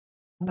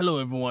Hello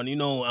everyone.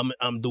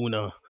 I'm doing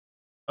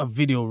a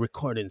video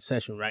recording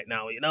session right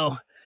now.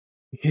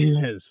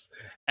 Yes.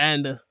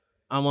 And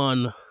I'm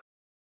on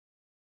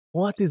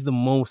what is the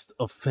most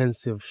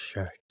offensive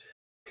shirt?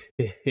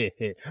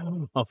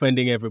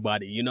 Offending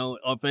everybody,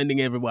 offending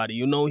everybody.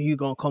 He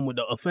gonna come with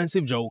the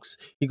offensive jokes.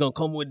 He gonna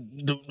come with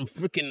the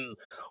freaking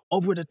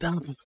over the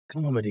top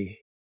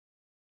comedy.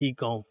 He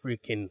gonna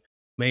freaking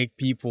make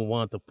people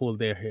want to pull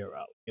their hair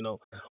out.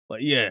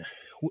 But yeah,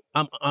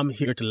 I'm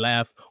here to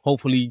laugh.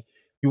 Hopefully,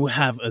 you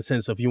have a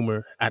sense of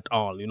humor at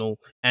all,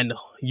 and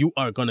you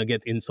are gonna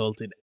get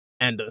insulted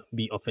and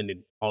be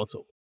offended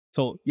also.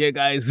 So yeah,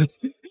 guys, if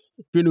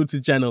you're new to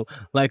the channel,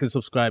 like and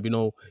subscribe.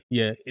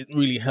 Yeah, it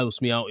really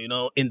helps me out,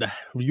 in the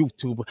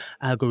YouTube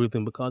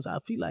algorithm because I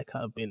feel like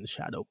I've been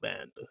shadow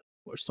banned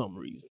for some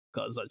reason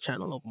because a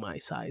channel of my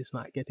size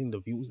not getting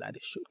the views that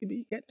it should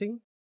be getting,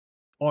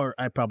 or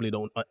I probably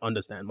don't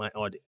understand my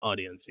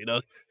audience.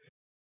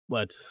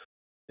 But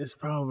it's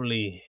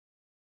probably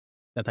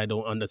that I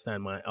don't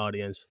understand my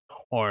audience,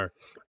 or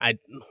I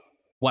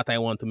what I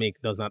want to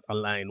make does not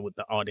align with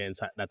the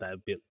audience that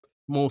I've built.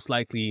 Most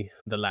likely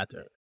the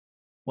latter.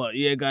 But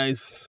yeah,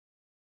 guys,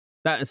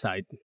 that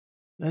aside,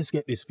 let's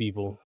get these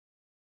people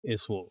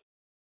is full.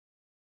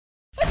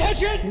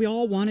 Attention! We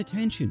all want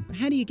attention. But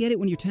how do you get it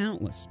when you're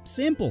talentless?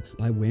 Simple,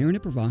 by wearing a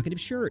provocative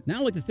shirt.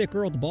 Not like the thick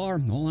girl at the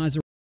bar. All eyes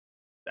are...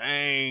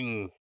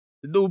 Dang.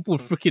 The dude put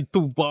freaking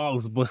 2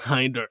 balls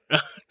behind her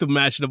to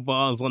match the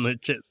balls on her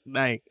chest.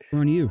 Dang.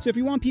 On you. So if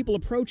you want people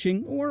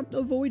approaching or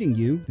avoiding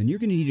you, then you're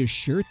gonna need a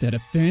shirt that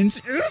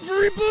offends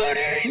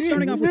everybody!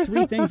 Starting off with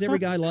 3 things every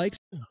guy likes.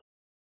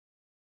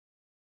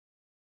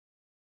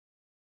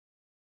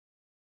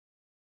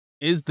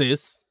 Is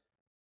this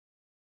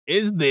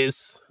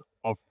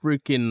a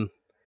freaking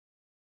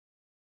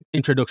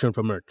introduction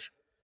for merch?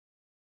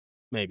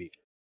 Maybe.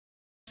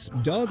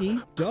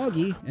 Doggy,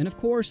 doggy, and of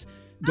course,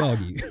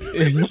 doggy.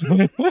 You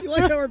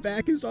like how our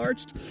back is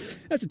arched?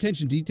 That's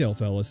attention to detail,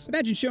 fellas.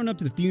 Imagine showing up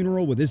to the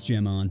funeral with this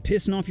gem on,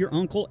 pissing off your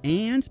uncle,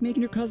 and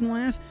making your cousin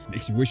laugh.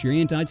 Makes you wish your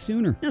aunt died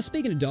sooner. Now,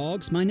 speaking of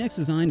dogs, my next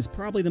design is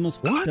probably the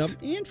most fucked up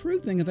and true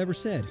thing I've ever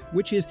said,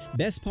 which is,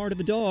 best part of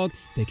a dog,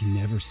 they can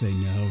never say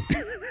no.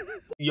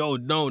 Yo,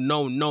 no,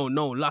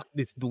 lock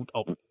this dude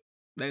up.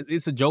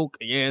 It's a joke,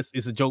 yes,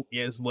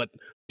 but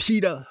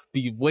Peter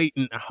be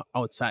waiting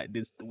outside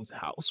this dude's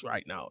house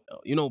right now.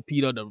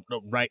 Peter,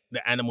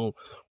 the animal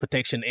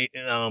protection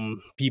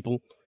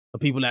people, the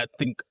people that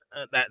think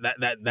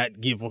that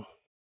give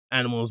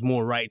animals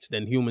more rights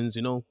than humans,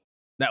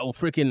 that will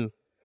freaking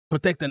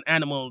protect an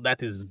animal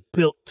that is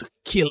built to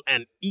kill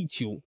and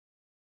eat you,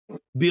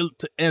 built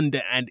to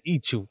end and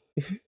eat you,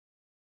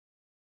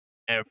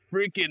 and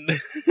freaking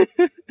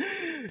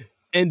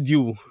end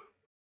you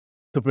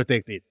to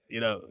protect it,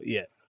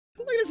 yeah.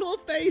 Look at his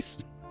little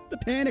face. The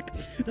panic,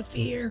 the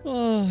fear.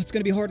 Oh, it's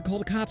gonna be hard to call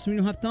the cops when you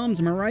don't have thumbs,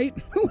 am I right?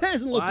 Who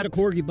hasn't looked at a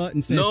corgi butt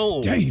and said,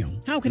 no,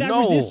 damn, how could I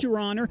resist, Your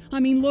Honor? I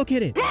mean, look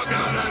at it.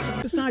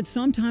 Besides,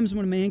 sometimes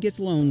when a man gets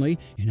lonely,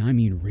 and I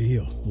mean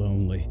real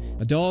lonely,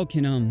 a dog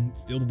can,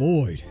 fill the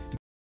void.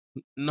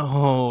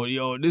 No,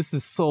 yo, this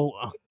is so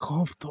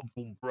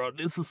uncomfortable, bro.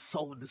 This is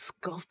so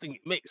disgusting.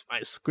 It makes my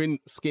skin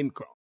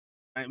crawl.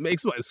 It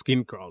makes my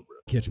skin crawl, bro.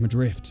 Catch my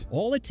drift.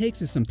 All it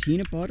takes is some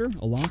peanut butter,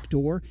 a locked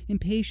door, and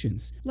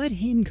patience. Let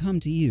him come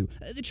to you.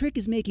 The trick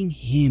is making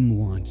him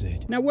want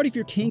it. Now, what if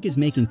your kink is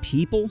making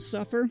people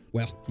suffer?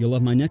 Well, you'll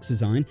love my next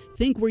design.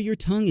 Think where your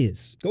tongue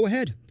is. Go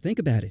ahead. Think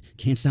about it.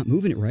 Can't stop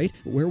moving it, right?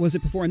 Where was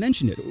it before I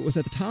mentioned it? Was it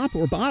at the top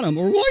or bottom?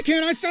 Or why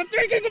can't I stop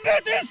thinking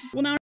about this?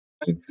 Well, now...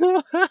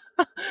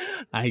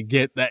 I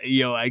get that,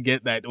 yo. I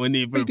get that.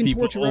 Whenever you can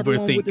people torture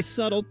everyone with the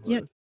subtle,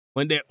 yet...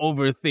 When they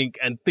overthink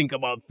and think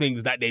about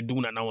things that they do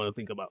not want to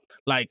think about.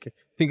 Like,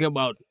 think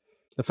about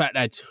the fact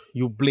that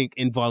you blink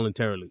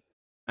involuntarily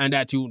and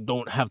that you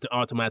don't have to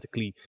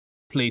automatically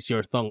place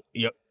your tongue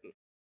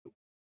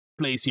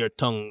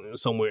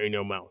somewhere in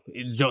your mouth.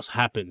 It just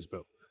happens,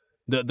 bro.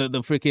 The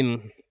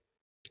freaking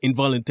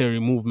involuntary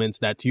movements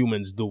that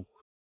humans do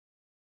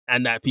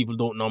and that people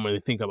don't normally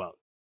think about.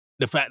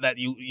 The fact that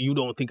you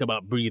don't think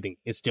about breathing,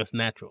 it's just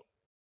natural.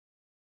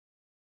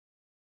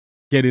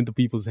 Get into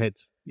people's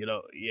heads,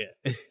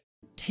 yeah.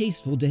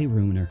 Tasteful day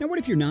ruiner. Now, what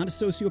if you're not a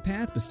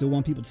sociopath but still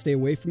want people to stay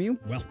away from you?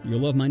 Well, you'll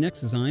love my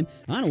next design.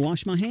 I don't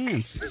wash my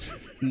hands.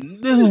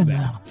 Is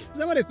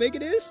that what I think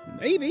it is?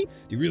 Maybe.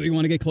 Do you really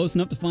want to get close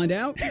enough to find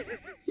out?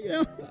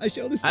 I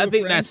show this to I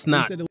think friend, that's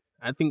snot.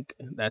 I think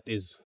that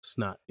is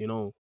snot,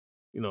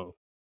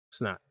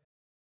 snot.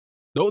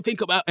 Don't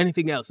think about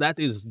anything else. That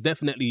is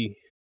definitely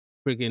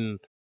freaking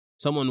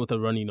someone with a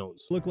runny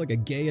nose. Look like a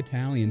gay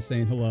Italian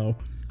saying hello.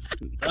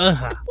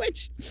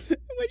 Which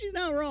is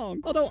not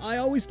wrong. Although I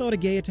always thought a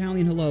gay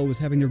Italian hello was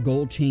having their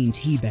gold chain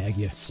teabag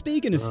you.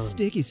 Speaking of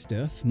sticky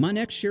stuff, my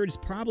next shirt is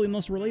probably the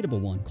most relatable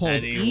one,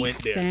 called Eat,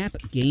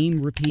 Fap,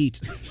 Game,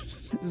 Repeat.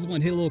 This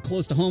one hit a little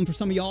close to home for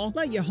some of y'all.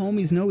 Let your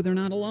homies know they're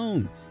not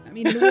alone. I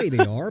mean, in a way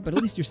they are, but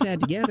at least you're sad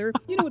together.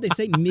 You know what they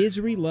say,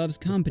 misery loves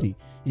company,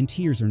 and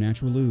tears are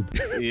natural lube.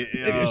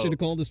 Maybe I should have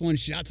called this one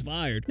shots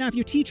fired. Now, if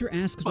your teacher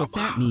asks what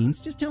fat means,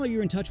 just tell her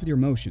you're in touch with your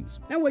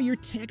emotions. That way you're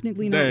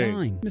technically not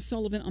lying. Miss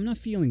Sullivan, I'm not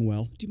feeling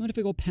well. Do you mind if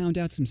I go pound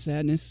out some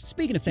sadness?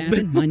 Speaking of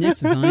fapping, my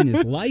next design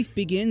is Life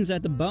Begins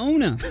at the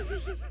Bona.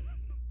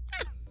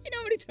 You know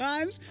how many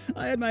times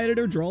I had my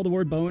editor draw the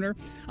word boner?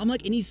 I'm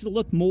like, it needs to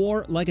look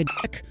more like a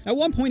dick. At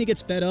one point, he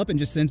gets fed up and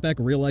just sends back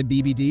a real-life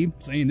BBD,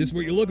 saying this is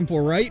what you're looking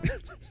for, right?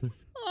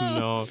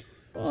 No.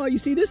 Oh, you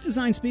see, this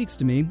design speaks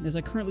to me, as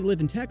I currently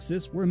live in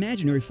Texas, where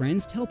imaginary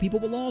friends tell people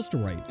what laws to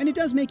write. And it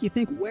does make you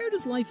think, where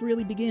does life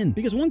really begin?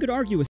 Because one could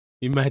argue a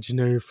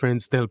Imaginary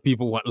friends tell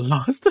people what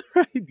laws to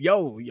write.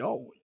 Yo.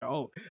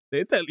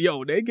 They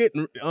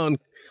getting on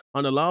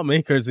the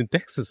lawmakers in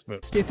Texas, bro.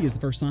 stiffy is the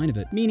first sign of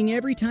it, meaning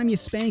every time you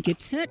spank it,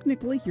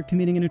 technically you're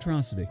committing an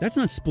atrocity. That's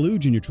not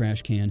splooge in your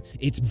trash can,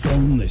 it's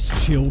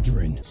boneless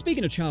children.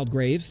 Speaking of child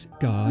graves,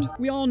 God,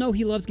 we all know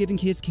he loves giving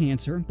kids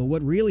cancer, but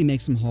what really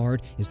makes him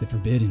hard is the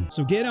forbidden.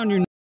 So get on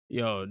your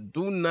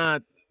Do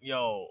not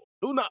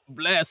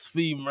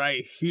blaspheme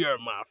right here,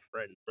 my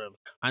friend, bro.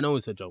 I know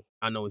it's a joke.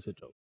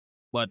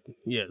 But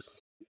yes,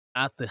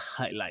 at the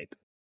highlight,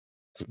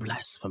 it's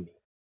blasphemy,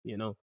 you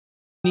know?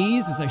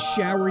 knees as I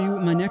shower you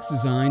with my next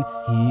design.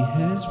 He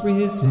has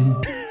risen.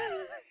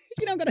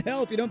 You don't gotta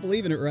help if you don't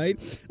believe in it, right?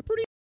 I'm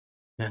pretty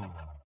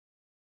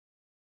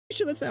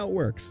sure that's how it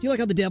works. You like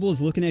how the devil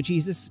is looking at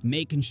Jesus,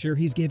 making sure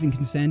he's giving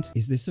consent?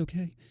 Is this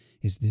okay?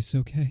 Is this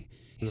okay?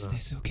 Is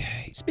this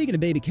okay? Speaking of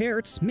baby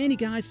carrots, many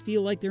guys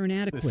feel like they're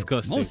inadequate.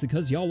 Disgusting. Mostly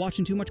because y'all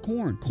watching too much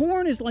corn.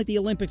 Corn is like the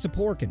Olympics of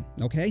porking,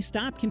 okay?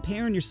 Stop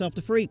comparing yourself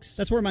to freaks.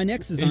 That's where my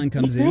next design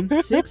comes in.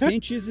 6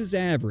 inches is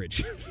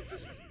average.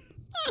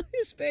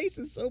 His face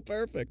is so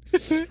perfect.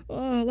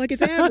 Oh, like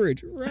it's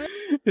average, right?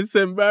 It's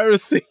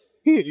embarrassing.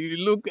 You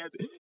look at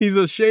he's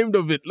ashamed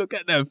of it. Look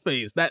at that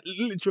face. That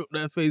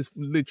face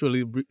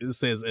literally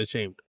says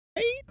ashamed.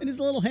 And his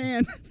little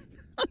hand.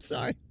 I'm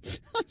sorry,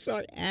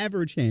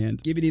 average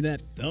hand. Giving you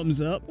that thumbs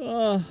up.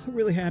 Oh,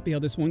 really happy how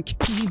this one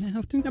came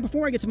out. Now,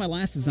 before I get to my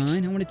last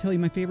design, I want to tell you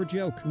my favorite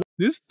joke.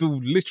 This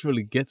dude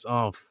literally gets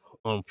off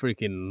on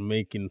freaking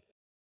making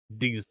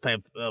these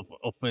type of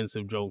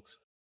offensive jokes.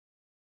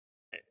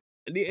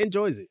 And he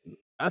enjoys it.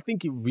 I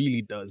think he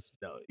really does.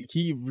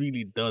 He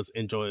really does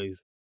enjoy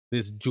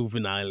this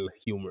juvenile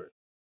humor.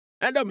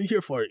 And I'm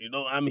here for it, you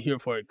know? I'm here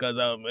for it because,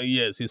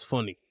 yes, it's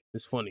funny.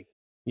 It's funny.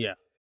 Yeah.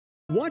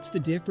 What's the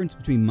difference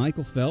between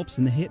Michael Phelps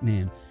and the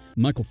Hitman?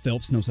 Michael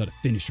Phelps knows how to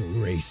finish a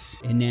race.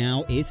 And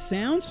now, it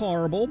sounds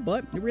horrible,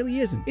 but it really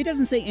isn't. It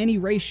doesn't say any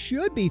race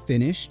should be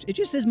finished. It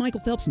just says Michael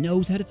Phelps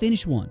knows how to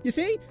finish one. You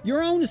see?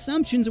 Your own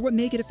assumptions are what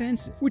make it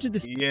offensive. Which is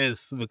the...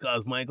 Yes,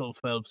 because Michael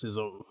Phelps is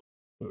a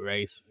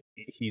race.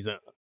 He's an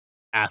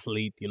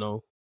athlete, you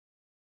know?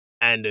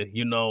 And,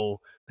 you know,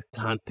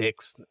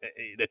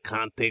 the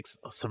context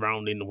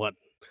surrounding what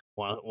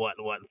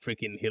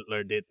freaking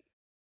Hitler did,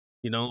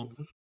 you know?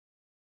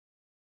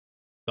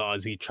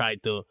 Because he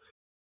tried to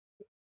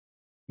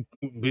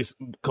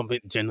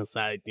commit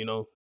genocide, you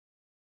know?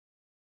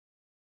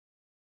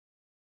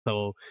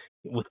 So,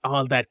 with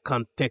all that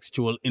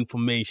contextual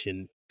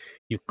information,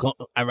 you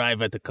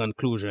arrive at the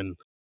conclusion,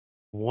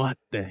 what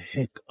the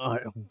heck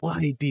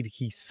why did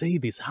he say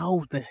this?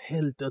 How the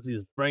hell does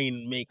his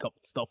brain make up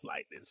stuff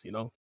like this, you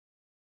know?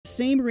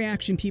 Same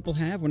reaction people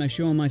have when I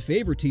show them my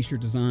favorite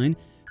t-shirt design,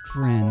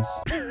 Friends.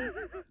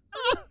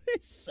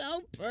 It's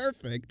so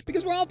perfect.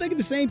 Because we're all thinking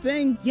the same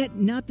thing, yet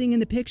nothing in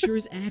the picture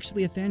is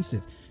actually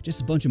offensive.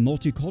 Just a bunch of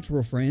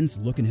multicultural friends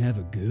looking to have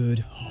a good,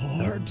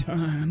 hard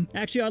time.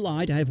 Actually, I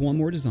lied. I have one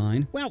more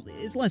design. Well,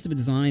 it's less of a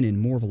design and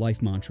more of a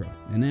life mantra.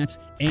 And that's,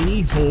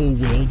 any hole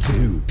will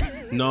do.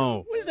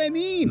 No. What does that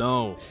mean?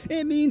 No.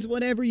 It means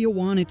whatever you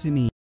want it to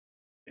mean.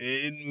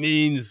 It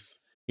means,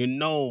 you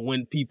know,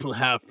 when people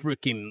have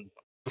freaking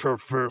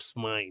perverse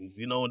minds,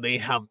 you know, they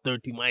have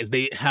dirty minds,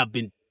 they have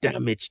been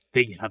damaged,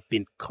 they have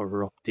been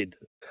corrupted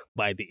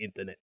by the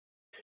internet.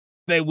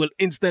 They will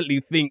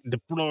instantly think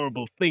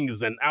deplorable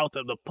things and out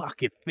of the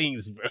pocket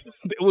things, bro.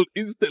 They will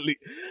instantly,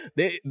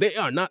 they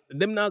are not,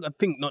 them not gonna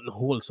think nothing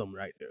wholesome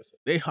right there. So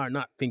they are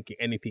not thinking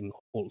anything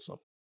wholesome.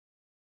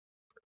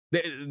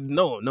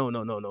 No.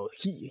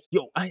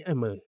 I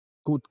am a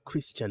good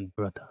Christian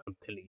brother, I'm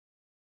telling you.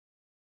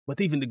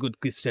 But even the good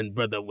Christian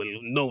brother will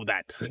know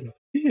that.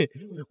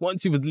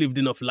 Once you've lived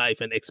enough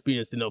life and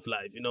experienced enough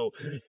life, you know.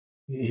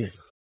 Yeah.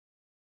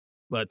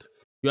 But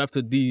you have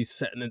to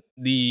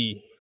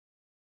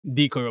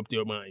decorrupt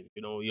your mind,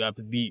 you know. You have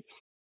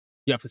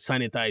to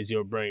sanitize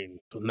your brain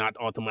to not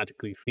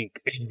automatically think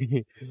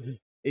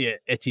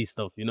etchy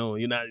stuff, you know.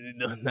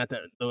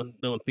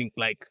 Don't think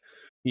like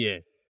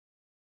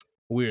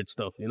weird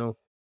stuff, you know.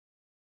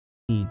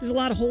 There's a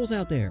lot of holes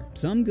out there.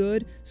 Some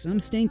good, some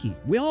stinky.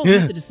 We all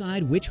have to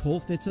decide which hole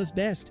fits us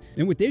best.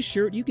 And with this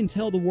shirt, you can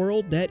tell the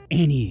world that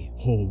any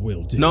hole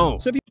will do. No.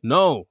 So if you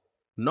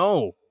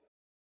No.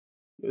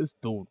 This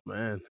dude,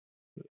 man.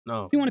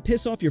 No. If you want to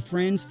piss off your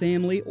friends,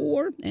 family,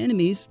 or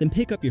enemies, then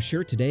pick up your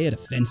shirt today at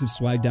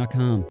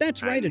OffensiveSwag.com.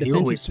 That's right, at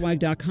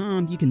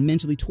OffensiveSwag.com, you can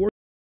mentally torture.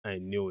 I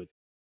knew it.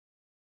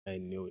 I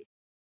knew it.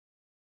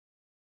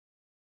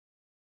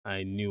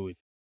 I knew it.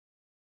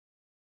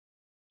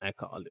 I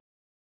called it.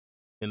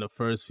 In the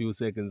first few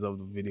seconds of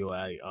the video,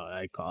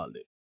 I called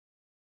it.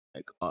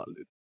 I called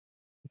it.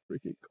 I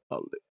freaking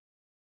called it.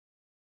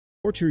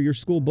 Torture your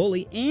school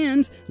bully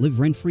and live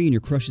rent-free in your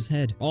crush's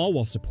head, all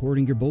while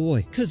supporting your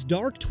boy. Cause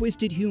dark,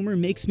 twisted humor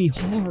makes me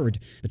hard,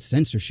 but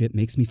censorship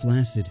makes me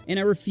flaccid. And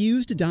I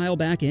refuse to dial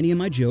back any of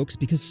my jokes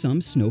because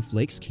some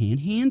snowflakes can't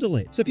handle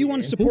it. So if you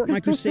want to support my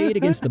crusade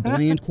against the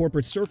bland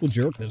corporate circle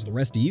jerk that's the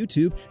rest of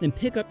YouTube, then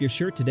pick up your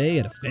shirt today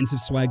at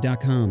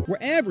OffensiveSwag.com, where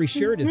every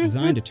shirt is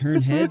designed to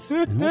turn heads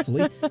and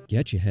hopefully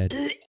get you head.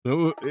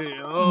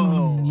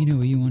 Oh. You know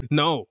what you want.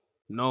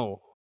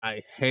 No.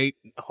 I hate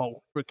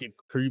how freaking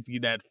creepy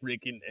that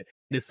freaking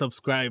this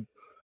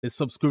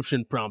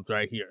subscription prompt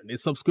right here.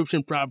 This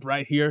subscription prompt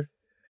right here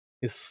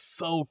is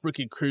so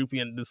freaking creepy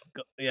and this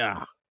yo.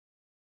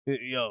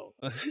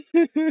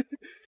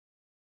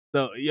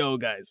 So yo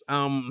guys,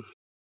 100%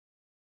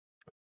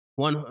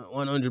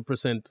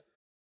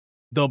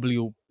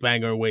 W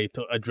banger way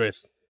to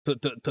address to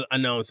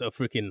announce a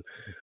freaking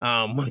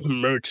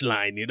merch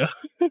line, you know.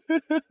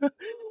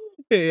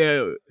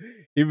 Yeah,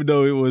 even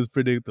though it was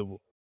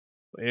predictable.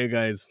 Hey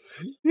guys,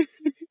 if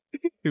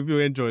you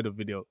enjoyed the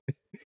video,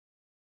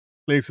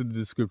 links in the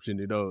description,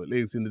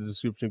 links in the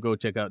description. Go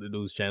check out the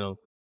dude's channel.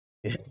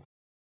 If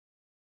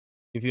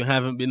you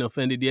haven't been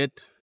offended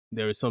yet,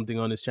 there is something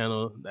on this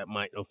channel that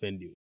might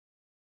offend you.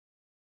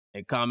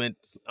 And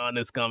comments,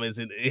 honest comments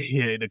in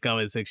the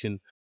comment section.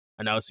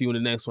 And I'll see you in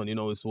the next one.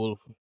 It's Wolf.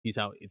 Peace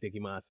out.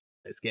 Itadakimasu.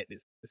 Let's get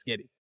this. Let's get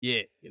it.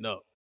 Yeah,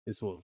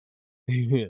 it's Wolf.